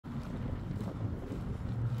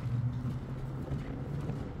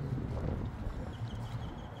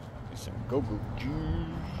Some go-go juice.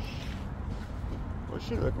 Well,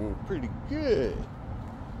 she's looking pretty good.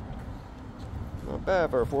 Not bad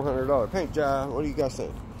for a $400 paint job. What do you guys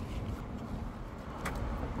think?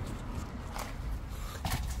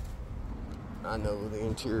 I know the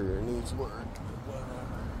interior needs work, but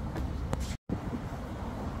whatever.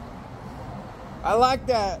 I like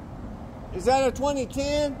that. Is that a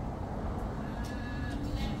 2010?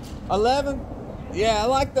 11? Yeah, I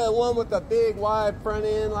like the one with the big wide front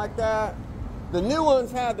end like that. The new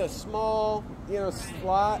ones have the small, you know,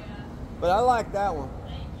 slot, but I like that one.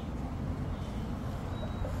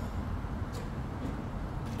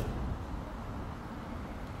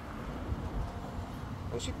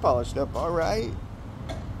 Well, she polished up all right.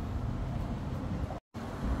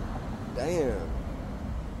 Damn.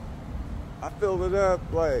 I filled it up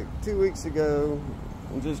like 2 weeks ago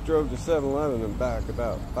and just drove to 7-Eleven and back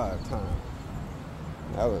about 5 times.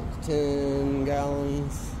 That was 10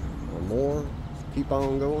 gallons or more. Just keep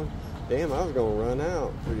on going. Damn, I was gonna run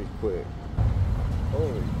out pretty quick.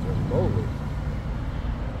 Holy moly.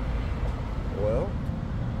 Well,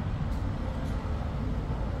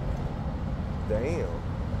 damn.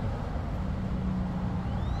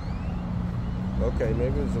 Okay,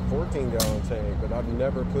 maybe it's a 14-gallon tank, but I've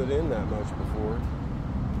never put in that much before.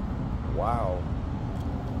 Wow.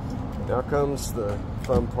 Now comes the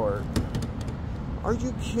fun part. Are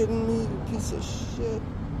you kidding me, you piece of shit?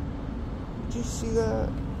 Did you see that?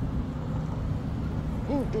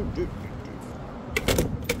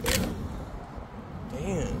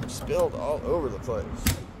 Damn, spilled all over the place.